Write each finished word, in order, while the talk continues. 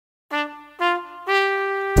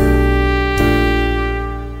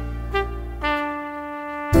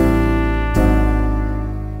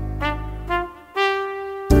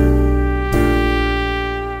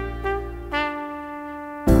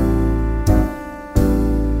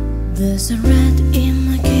There's a rat in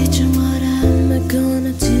my kitchen, what am I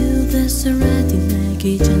gonna do? There's a rat in my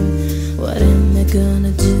kitchen, what am I gonna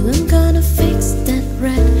do? I'm gonna fix that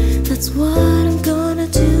rat, that's what I'm gonna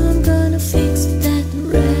do. I'm gonna fix that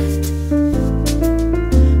rat.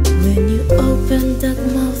 When you open that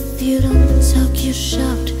mouth, you don't talk, you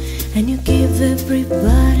shout, and you give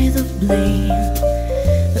everybody the blame.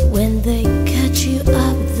 But when they catch you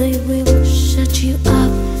up, they will shut you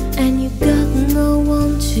up, and you got no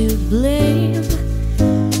one to blame.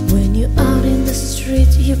 When you're out in the street,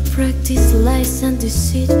 you practice lies and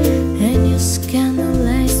deceit, and you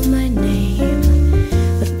scandalize my name.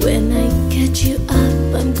 But when I catch you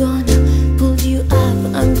up, I'm gonna pull you up,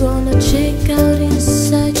 I'm gonna check out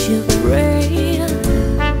inside your brain.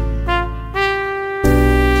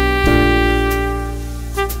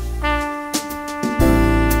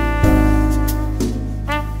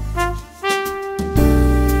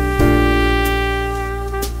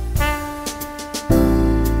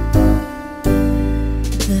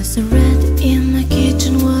 There's a rat in my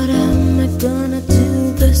kitchen, what am I gonna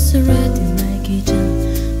do? There's a rat in my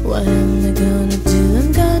kitchen, what am I gonna do?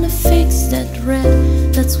 I'm gonna fix that rat,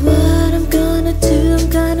 that's what I'm gonna do. I'm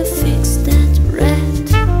gonna fix that rat.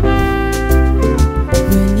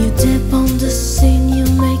 When you tap on the scene, you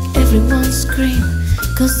make everyone scream,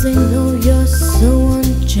 cause they know you're so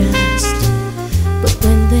unjust. But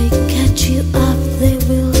when they catch you up, they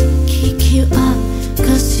will kick you up,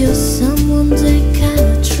 cause you're someone they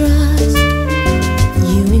cannot trust.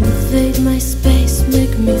 You invade my space,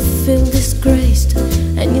 make me feel disgraced,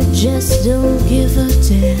 and you just don't give a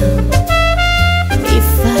damn.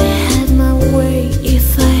 If I had my way,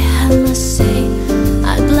 if I had my say,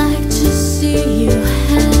 I'd like to see you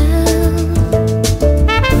have.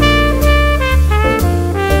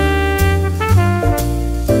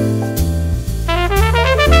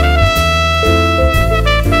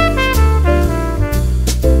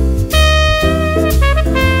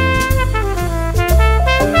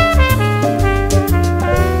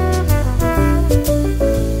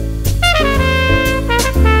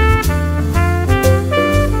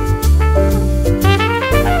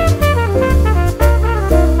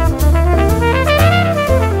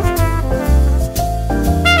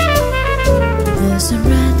 There's a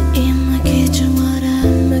rat in my kitchen, what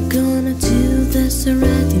am I gonna do? There's a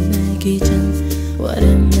rat in my kitchen, what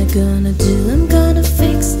am I gonna do? I'm gonna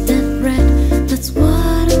fix that rat, that's what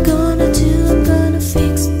I'm gonna do. I'm gonna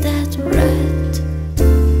fix that rat.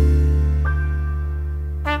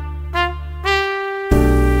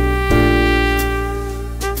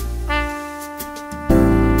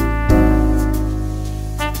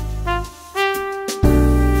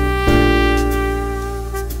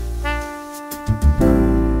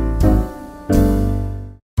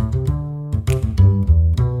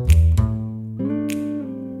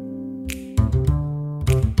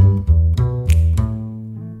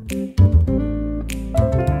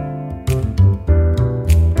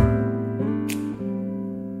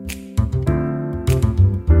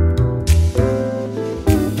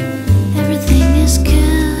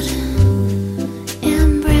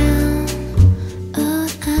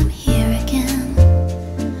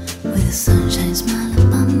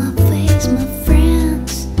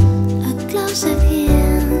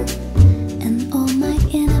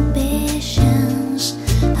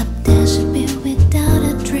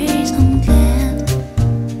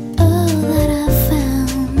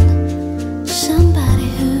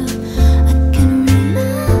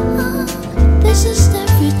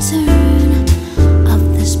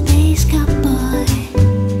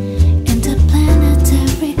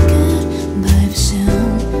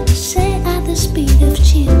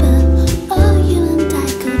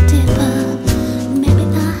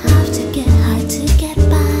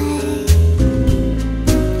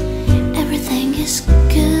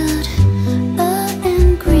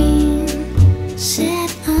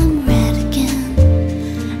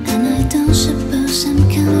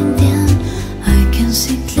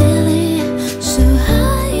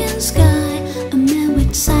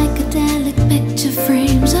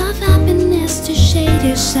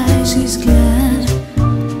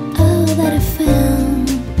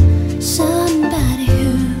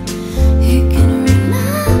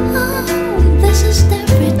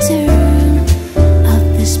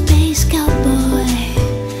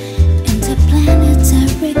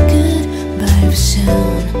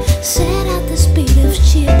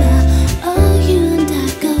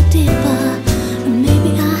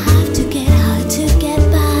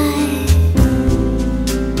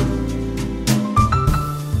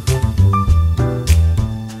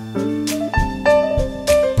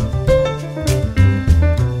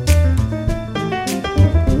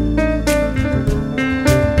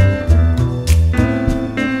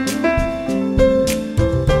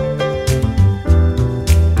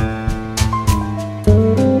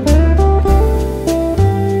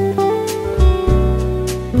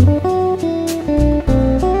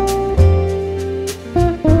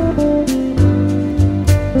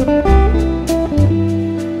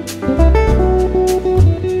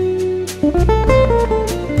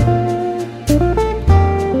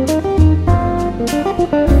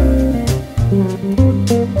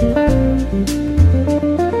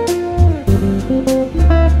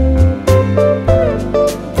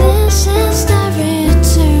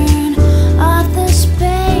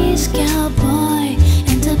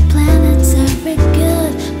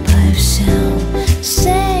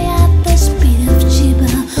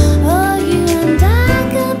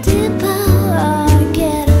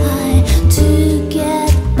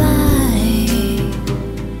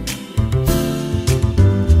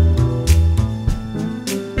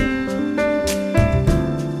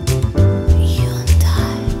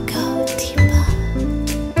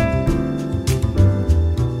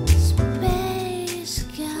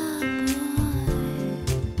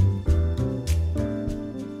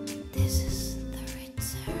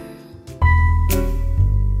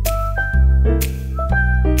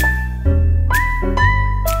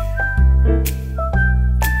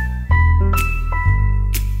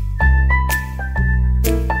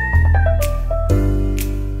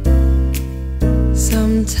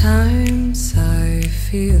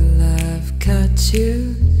 feel I've got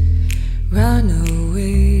you. Run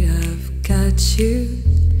away, I've got you.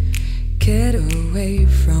 Get away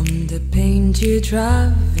from the pain you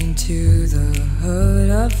drive into the heart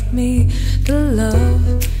of me. The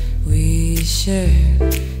love we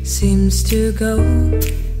share seems to go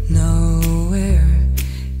nowhere,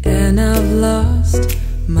 and I've lost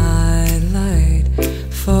my light.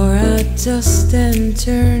 For I just and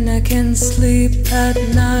turn, I can't sleep at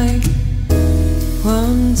night.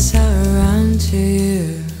 Once I ran to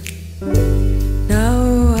you,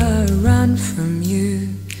 now I run from you.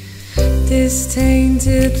 This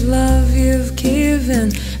tainted love you've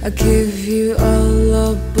given, I give you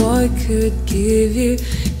all a boy could give you.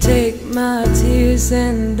 Take my tears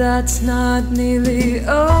and that's not nearly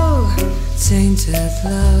all. Tainted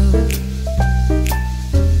love,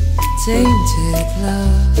 tainted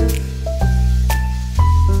love.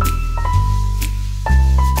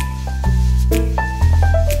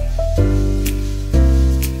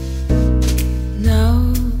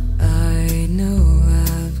 Now I know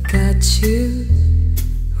I've got you.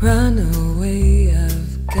 Run away,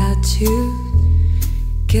 I've got you.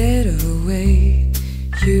 Get away,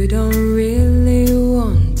 you don't really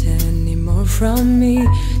want any more from me.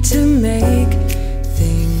 To make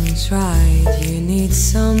things right, you need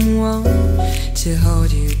someone to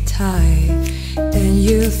hold you tight. And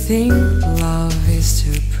you think love is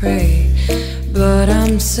to pray, but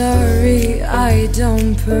I'm sorry, I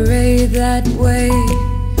don't pray that way.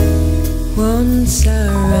 Once I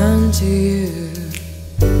ran to you,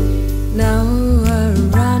 now I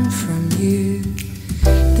run from you.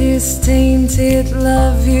 This tainted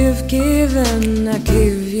love you've given, I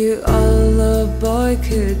give you all a boy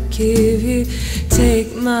could give you.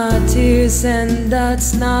 Take my tears and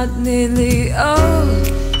that's not nearly all.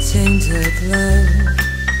 Tainted love,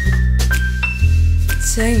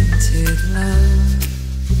 tainted love.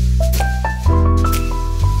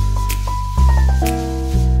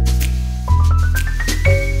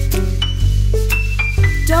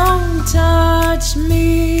 Don't touch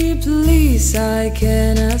me, please, I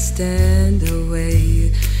cannot stand the way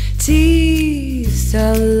you tease.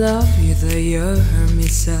 I love you, though you hurt me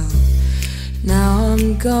so. Now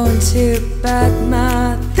I'm going to pack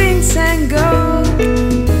my things and go.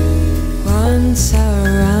 Once I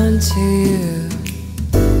ran to you,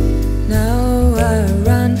 now I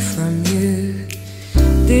run from you.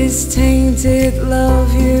 This tainted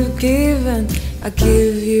love you've given, I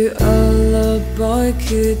give you all a boy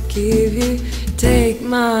could give you. Take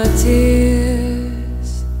my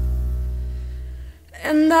tears,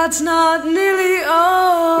 and that's not nearly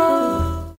all.